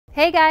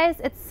Hey guys,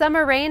 it's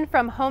Summer Rayne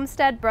from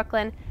Homestead,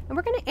 Brooklyn, and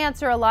we're going to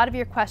answer a lot of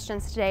your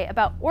questions today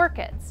about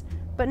orchids,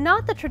 but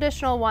not the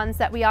traditional ones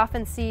that we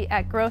often see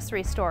at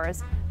grocery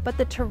stores, but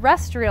the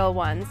terrestrial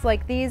ones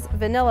like these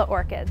vanilla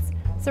orchids.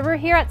 So we're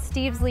here at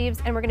Steve's Leaves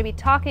and we're going to be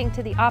talking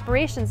to the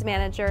operations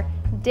manager,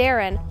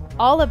 Darren,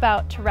 all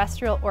about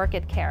terrestrial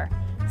orchid care.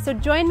 So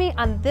join me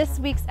on this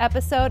week's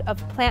episode of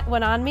Plant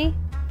One on Me,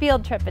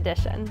 Field Trip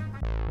Edition.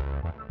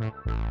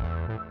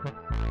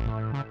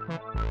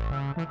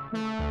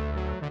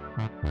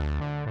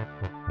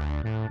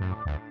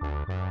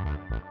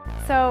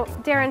 So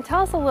Darren,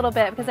 tell us a little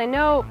bit, because I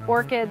know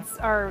orchids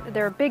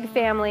they're a big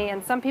family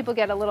and some people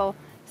get a little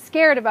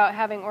scared about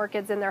having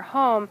orchids in their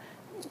home.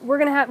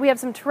 We have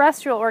some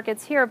terrestrial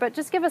orchids here, but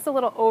just give us a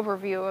little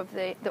overview of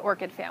the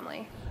orchid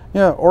family.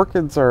 Yeah,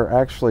 orchids are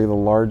actually the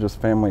largest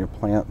family of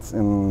plants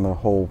in the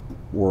whole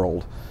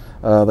world.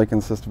 They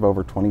consist of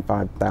over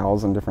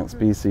 25,000 different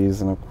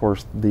species, and of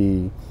course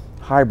the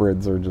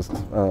hybrids are just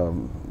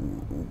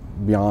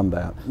beyond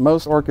that.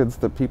 Most orchids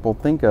that people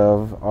think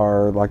of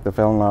are like the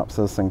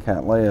Phalaenopsis and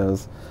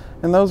Cattleyas,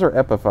 and those are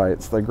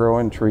epiphytes. They grow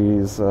in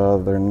trees.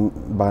 They're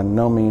by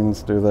no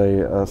means do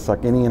they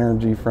suck any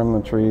energy from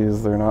the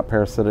trees. They're not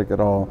parasitic at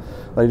all.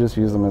 They just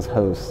use them as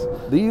hosts.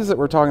 These that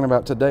we're talking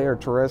about today are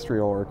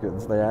terrestrial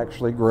orchids. They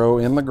actually grow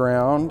in the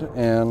ground,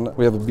 and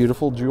we have a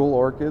beautiful jewel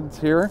orchids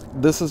here.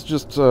 This is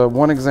just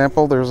one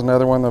example. There's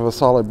another one of a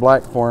solid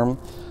black form.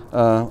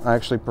 I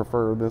actually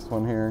prefer this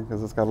one here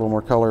because it's got a little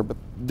more color, but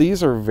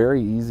these are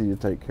very easy to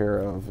take care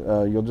of.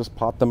 You'll just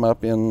pot them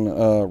up in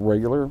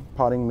regular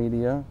potting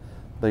media.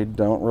 They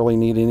don't really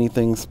need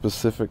anything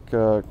specific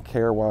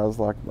care-wise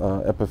like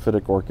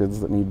epiphytic orchids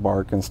that need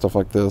bark and stuff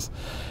like this.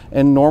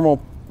 And normal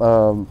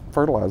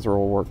fertilizer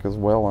will work as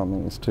well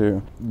on these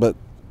too. But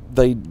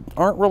they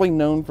aren't really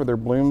known for their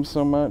blooms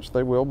so much.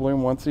 They will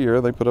bloom once a year.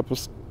 They put up a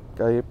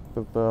scape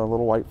with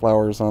little white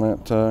flowers on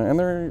it, and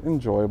they're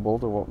enjoyable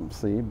to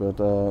see, but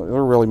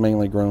they're really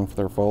mainly grown for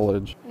their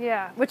foliage.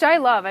 Yeah, which I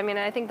love. I mean,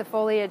 I think the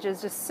foliage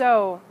is just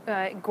so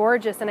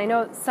gorgeous, and I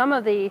know some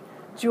of the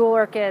jewel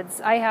orchids,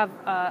 I have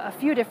a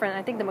few different,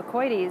 I think the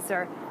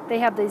Macoides, they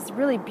have these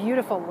really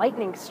beautiful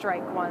lightning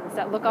strike ones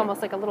that look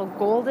almost like a little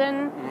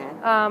golden,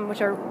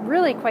 which are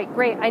really quite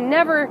great. I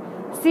never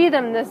see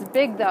them this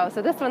big though,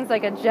 so this one's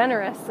like a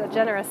generous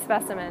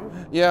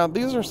specimen. Yeah,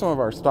 these are some of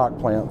our stock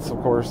plants,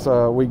 of course.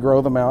 We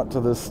grow them out to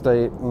this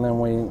state, and then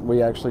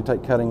we actually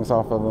take cuttings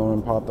off of them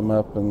and pot them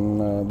up,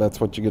 and that's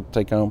what you get to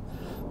take home.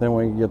 Then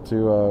we get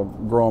to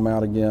grow them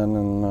out again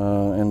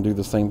and do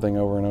the same thing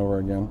over and over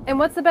again. And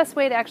what's the best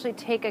way to actually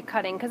take a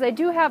cutting? Because I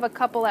do have a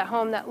couple at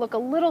home that look a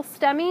little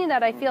stemmy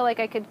that I feel like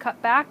I could cut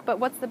back, but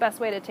what's the best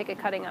way to take a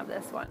cutting of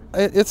this one?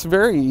 It's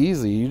very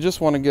easy. You just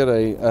want to get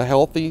a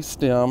healthy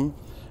stem,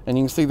 and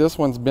you can see this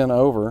one's bent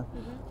over.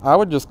 I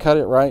would just cut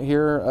it right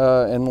here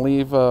and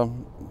leave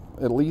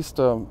at least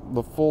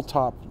the full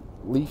top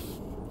leaf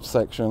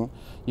section.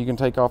 You can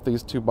take off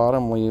these two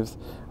bottom leaves,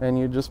 and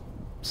you just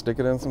stick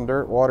it in some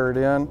dirt, water it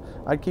in.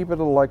 I'd keep it a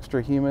little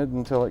extra humid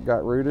until it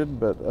got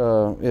rooted, but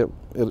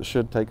it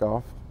should take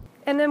off.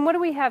 And then what do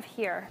we have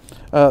here?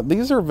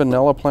 These are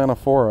vanilla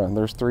plantiphora.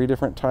 There's 3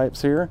 different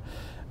types here,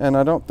 and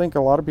I don't think a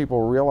lot of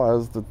people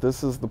realize that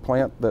this is the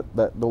plant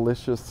that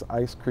delicious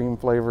ice cream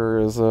flavor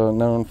is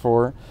known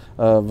for,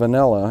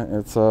 vanilla.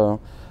 It's the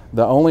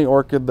only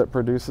orchid that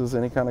produces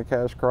any kind of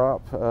cash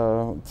crop.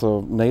 It's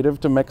a native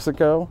to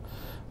Mexico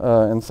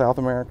and South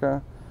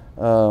America.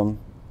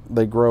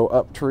 They grow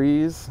up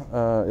trees.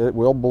 It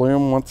will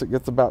bloom once it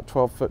gets about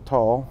 12 foot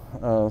tall.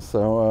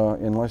 So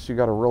unless you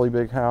got a really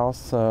big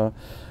house,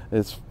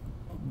 it's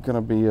going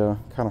to be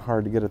kind of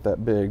hard to get it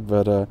that big.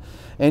 But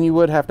and you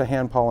would have to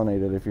hand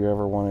pollinate it if you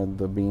ever wanted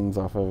the beans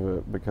off of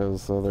it,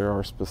 because there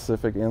are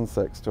specific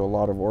insects to a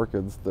lot of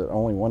orchids that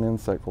only one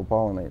insect will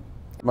pollinate.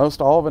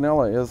 Most all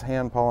vanilla is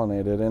hand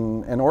pollinated,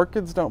 and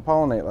orchids don't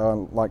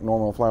pollinate like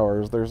normal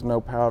flowers. There's no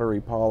powdery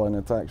pollen.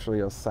 It's actually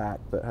a sac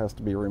that has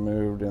to be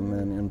removed and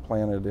then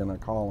implanted in a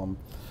column.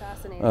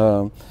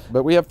 Fascinating.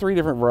 But we have 3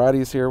 different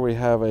varieties here. We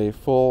have a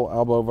full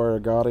albo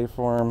variegate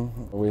form,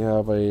 we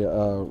have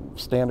a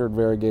standard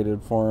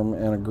variegated form,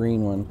 and a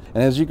green one.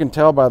 And as you can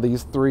tell by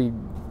these 3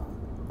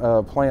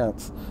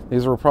 plants,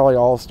 these were probably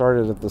all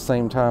started at the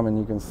same time, and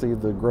you can see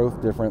the growth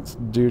difference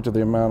due to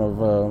the amount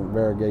of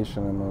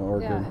variegation in the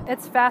orchid. Yeah,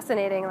 it's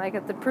fascinating.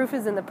 Like, the proof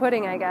is in the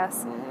pudding, I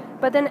guess.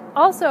 But then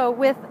also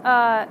with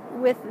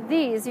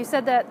these, you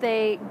said that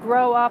they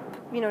grow up,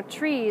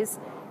 trees.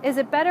 Is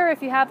it better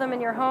if you have them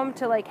in your home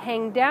to like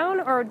hang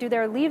down, or do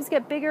their leaves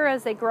get bigger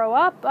as they grow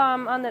up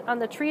on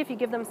the tree if you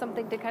give them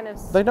something to kind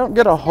of... They don't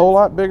get a whole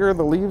lot bigger.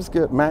 The leaves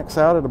get maxed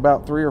out at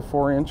about 3 or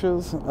 4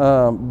 inches,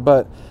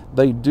 but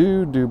they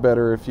do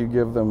better if you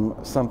give them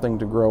something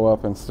to grow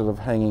up instead of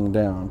hanging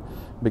down,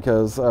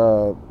 because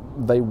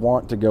they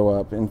want to go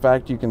up. In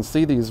fact, you can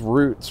see these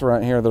roots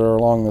right here that are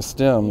along the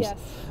stems. Yes.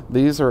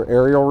 These are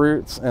aerial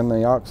roots, and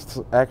they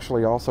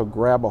actually also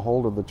grab a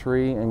hold of the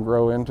tree and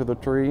grow into the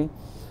tree.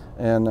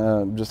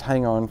 and just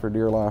hang on for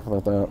dear life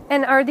with that.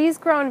 And are these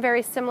grown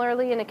very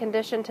similarly in a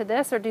condition to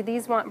this, or do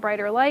these want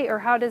brighter light, or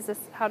how does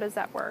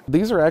that work?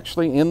 These are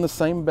actually in the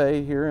same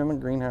bay here in the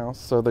greenhouse,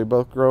 so they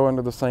both grow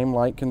under the same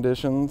light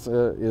conditions.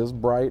 It is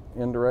bright,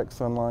 indirect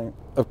sunlight.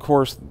 Of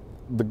course,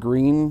 the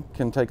green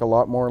can take a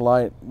lot more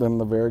light than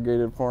the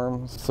variegated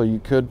forms, so you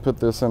could put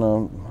this in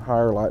a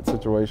higher light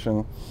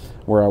situation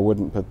where I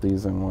wouldn't put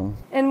these in one.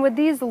 And would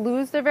these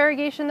lose their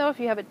variegation though if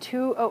you have it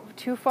too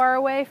far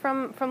away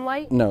from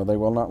light? No, they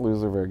will not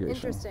lose their variegation.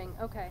 Interesting.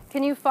 Okay.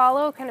 Can you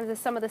follow kind of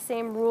some of the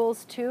same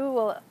rules too?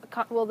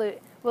 Will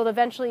it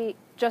eventually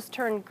just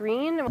turn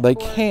green? They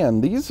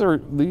can. These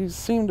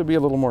seem to be a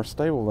little more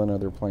stable than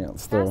other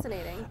plants, though.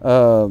 Fascinating.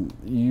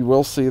 You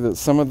will see that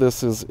some of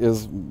this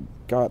is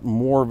got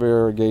more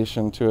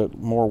variegation to it,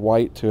 more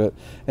white to it,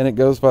 and it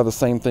goes by the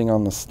same thing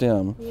on the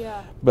stem.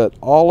 Yeah. But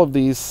all of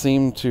these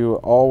seem to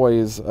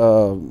always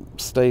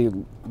stay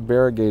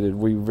variegated.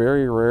 We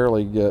very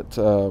rarely get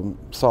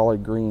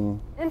solid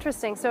green.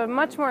 Interesting. So a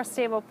much more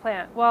stable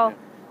plant. Well,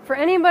 for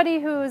anybody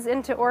who's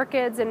into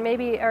orchids and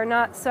maybe are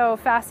not so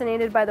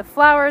fascinated by the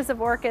flowers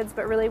of orchids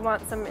but really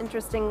want some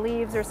interesting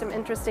leaves or some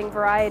interesting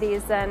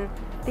varieties, then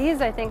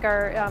these I think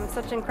are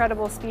such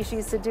incredible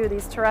species to do,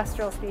 these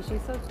terrestrial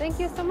species. So thank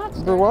you so much.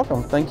 You're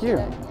welcome. Thank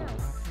you.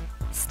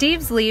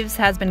 Steve's Leaves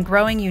has been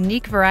growing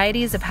unique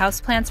varieties of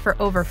houseplants for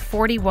over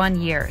 41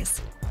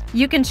 years.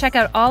 You can check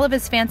out all of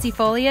his fancy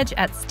foliage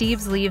at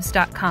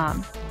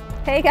stevesleaves.com.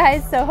 Hey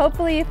guys, so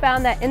hopefully you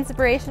found that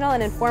inspirational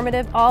and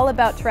informative all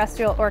about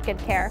terrestrial orchid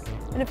care.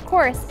 And of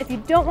course, if you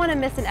don't want to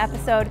miss an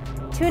episode,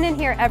 tune in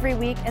here every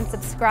week and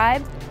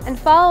subscribe, and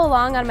follow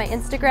along on my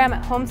Instagram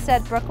at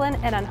Homestead Brooklyn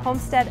and on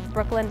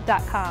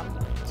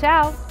homesteadbrooklyn.com.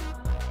 Ciao!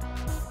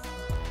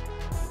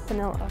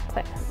 Vanilla,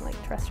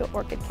 like terrestrial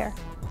orchid care.